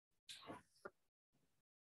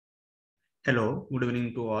Hello, good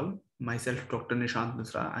evening to all. Myself, Dr. Nishant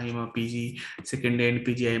Misra. I am a PG second year in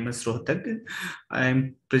PGIMS Rohtak. I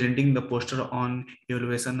am presenting the poster on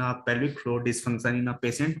evaluation of pelvic floor dysfunction in a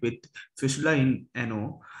patient with fistula in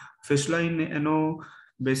NO. Fistula in NO,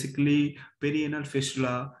 basically perianal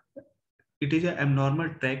fistula. It is an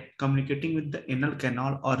abnormal tract communicating with the anal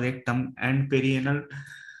canal or rectum and perianal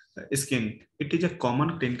skin. It is a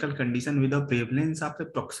common clinical condition with a prevalence of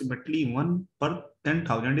approximately 1 per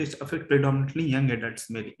 10,000. It affects predominantly young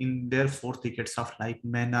adults male in their fourth decades of life.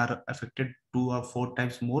 Men are affected 2 or 4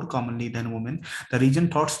 times more commonly than women. The reason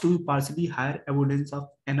thought to be partially higher evidence of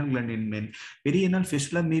anal gland in men. Perianal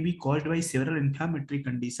fistula may be caused by several inflammatory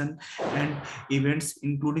conditions and events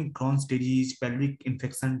including Crohn's disease, pelvic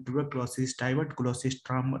infection, tuberculosis, diverticulosis,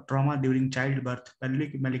 trauma during childbirth,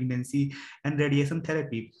 pelvic malignancy, and radiation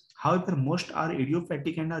therapy. However, most are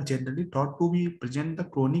idiopathic and are generally thought to be present the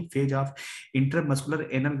chronic phase of intramuscular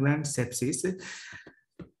anal gland sepsis.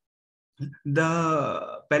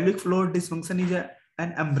 The pelvic floor dysfunction is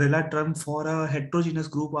an umbrella term for a heterogeneous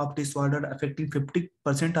group of disorder affecting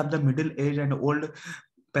 50% of the middle-aged and old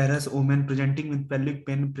Paras women presenting with pelvic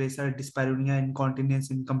pain, pressure, dyspareunia,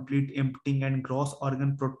 incontinence, incomplete emptying, and gross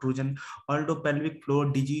organ protrusion. Although pelvic floor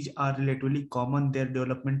disease are relatively common, their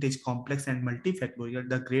development is complex and multifactorial.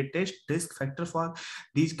 The greatest risk factor for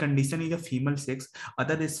these conditions is a female sex.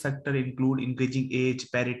 Other risk factors include increasing age,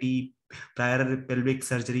 parity, prior pelvic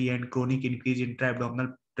surgery, and chronic increase in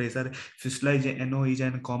intra-abdominal pressure. Fistula is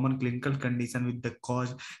a common clinical condition with the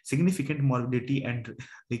cause significant morbidity and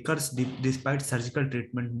recurs despite surgical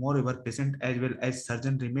treatment. Moreover, patient as well as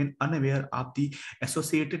surgeon remain unaware of the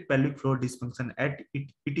associated pelvic floor dysfunction.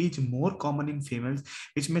 It is more common in females,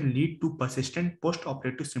 which may lead to persistent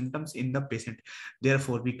post-operative symptoms in the patient.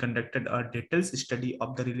 Therefore, we conducted a detailed study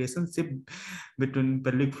of the relationship between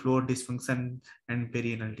pelvic floor dysfunction and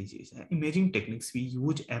perianal disease. Imaging techniques, we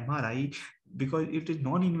use MRI because it is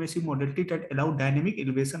non-invasive modality that allow dynamic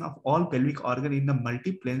elevation of all pelvic organ in the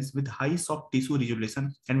multiplanes with high soft tissue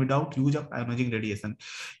resolution and without use of ionizing radiation.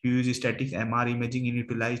 We use static MR imaging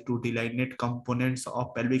utilized to delineate components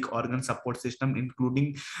of pelvic organ support system,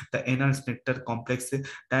 including the anal sphincter complex.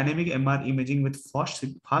 Dynamic MR imaging with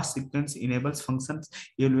fast sequence enables functions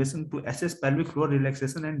evaluation to assess pelvic floor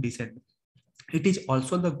relaxation and descent. It is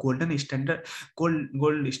also the gold standard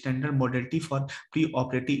modality for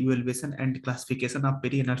pre-operative evaluation and classification of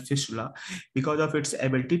perianal fistula because of its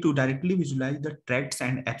ability to directly visualize the tracts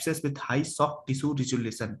and abscess with high soft tissue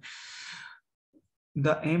resolution.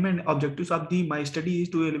 The aim and objectives of my study is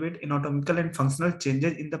to evaluate anatomical and functional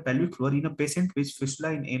changes in the pelvic floor in a patient with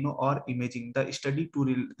fistula in ANO or imaging. The study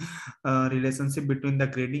to relationship between the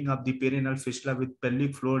grading of the perianal fistula with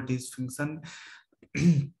pelvic floor dysfunction.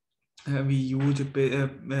 We use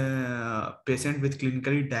patient with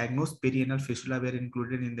clinically diagnosed perianal fistula were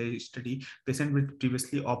included in the study. Patient with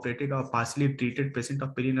previously operated or partially treated patient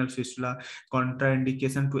of perianal fistula,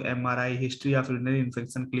 contraindication to MRI, history of urinary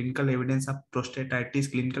infection, clinical evidence of prostatitis,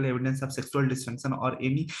 clinical evidence of sexual dysfunction, or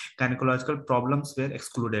any gynecological problems were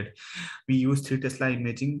excluded. We use 3 Tesla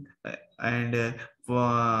imaging and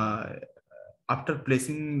after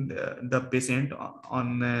placing the patient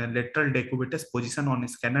on lateral decubitus position on a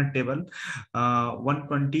scanner table,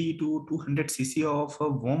 120 to 200 cc of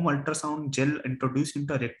warm ultrasound gel introduced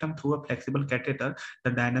into rectum through a flexible catheter.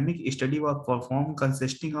 The dynamic study was performed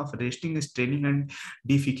consisting of resting, straining, and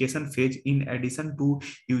defecation phase in addition to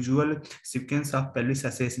usual sequence of pelvis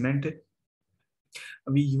assessment.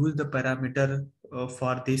 We use the parameter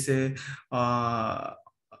for this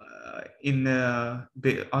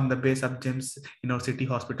on the base of James University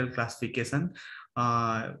Hospital classification.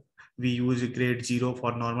 We use grade 0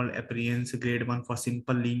 for normal appearance, grade 1 for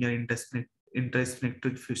simple linear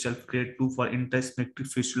intrasphincteric fistula, grade 2 for intrasphincteric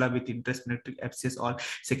fistula with intrasphincteric abscess or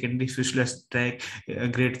secondary fistula tract,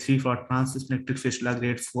 grade 3 for transsphincteric fistula,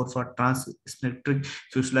 grade 4 for transsphincteric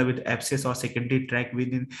fistula with abscess or secondary tract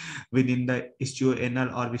within the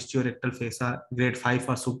istioanal or istiorectal fascia, grade 5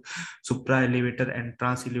 for supra-elevator and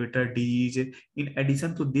trans-elevator disease. In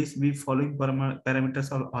addition to this, we following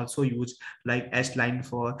parameters are also used, like S line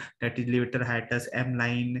for that is levator hiatus, M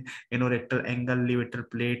line, anorectal angle, levator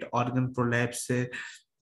plate, organ prolapse,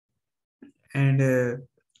 and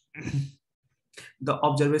the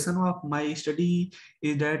observation of my study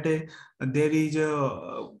is that there is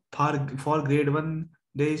for grade 1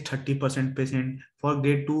 there is 30% patient, for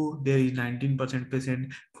grade 2 there is 19%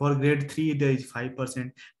 patient, for grade 3 there is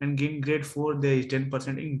 5%, and in grade 4 there is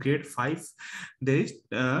 10%, in grade 5 there is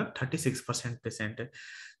 36% patient.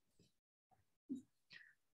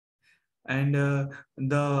 And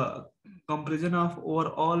the comparison of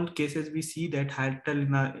overall cases, we see that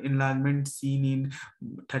hiatal enlargement seen in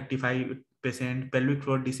 35%, pelvic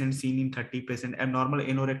floor descent seen in 30%, abnormal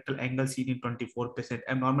anorectal angle seen in 24%,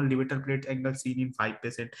 abnormal levator plate angle seen in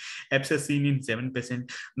 5%, abscess seen in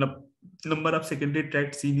 7%, number of secondary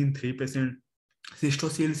tract seen in 3%,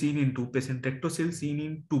 cystocele seen in 2%, rectocele seen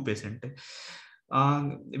in 2%.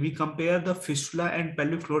 We compare the fistula and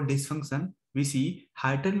pelvic floor dysfunction. We see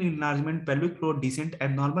hiatal enlargement, pelvic floor descent,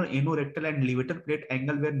 abnormal anorectal and levator plate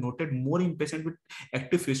angle were noted more in patients with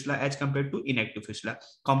active fistula as compared to inactive fistula.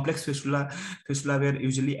 Complex fistula were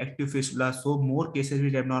usually active fistula, so more cases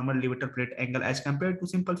with abnormal levator plate angle as compared to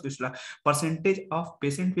simple fistula. Percentage of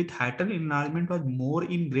patient with hiatal enlargement was more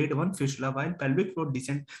in grade 1 fistula, while pelvic floor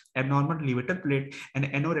descent, abnormal levator plate and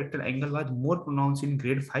anorectal angle was more pronounced in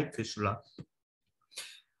grade 5 fistula.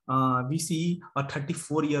 We see a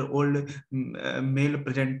 34-year-old male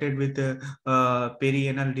presented with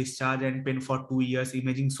perianal discharge and pain for 2 years.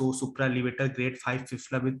 Imaging shows supralevator grade 5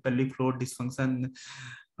 fistula with pelvic floor dysfunction.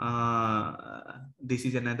 This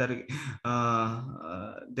is another,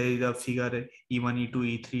 there is a figure E1, E2,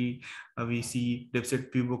 E3. We see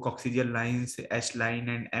deficit pubococcygeal lines, H line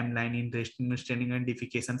and M line in resting, standing and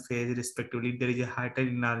defecation phase respectively. There is a hiatal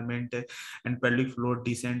enlargement and pelvic floor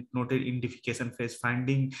descent noted in defecation phase.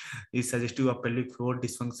 Finding is suggestive of pelvic floor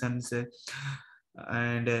dysfunctions.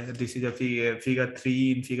 And this is a figure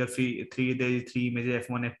 3. In figure 3 there is 3 images,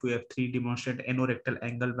 F1, F2, F3 demonstrate anorectal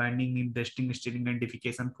angle binding in resting, steering and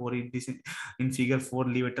defecation. 4 in this in figure 4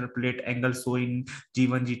 levator plate angle show in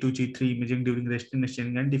G1, G2, G3 imaging during resting,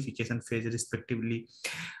 steering and defecation phase respectively.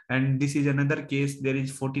 And this is another case. There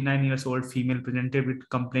is 49 years old female presented with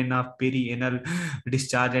complaint of perianal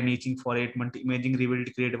discharge and itching for 8 months. Imaging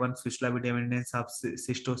revealed grade 1 fistula with evidence of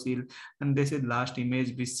cystocele. And this is last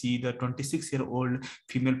image. We see the 26-year-old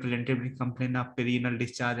female presented with complaint of perianal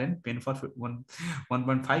discharge and pain for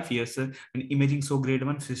 1.5 years. And imaging show grade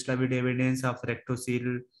 1 fistula with evidence of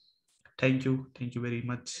rectocele. Thank you very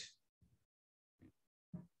much.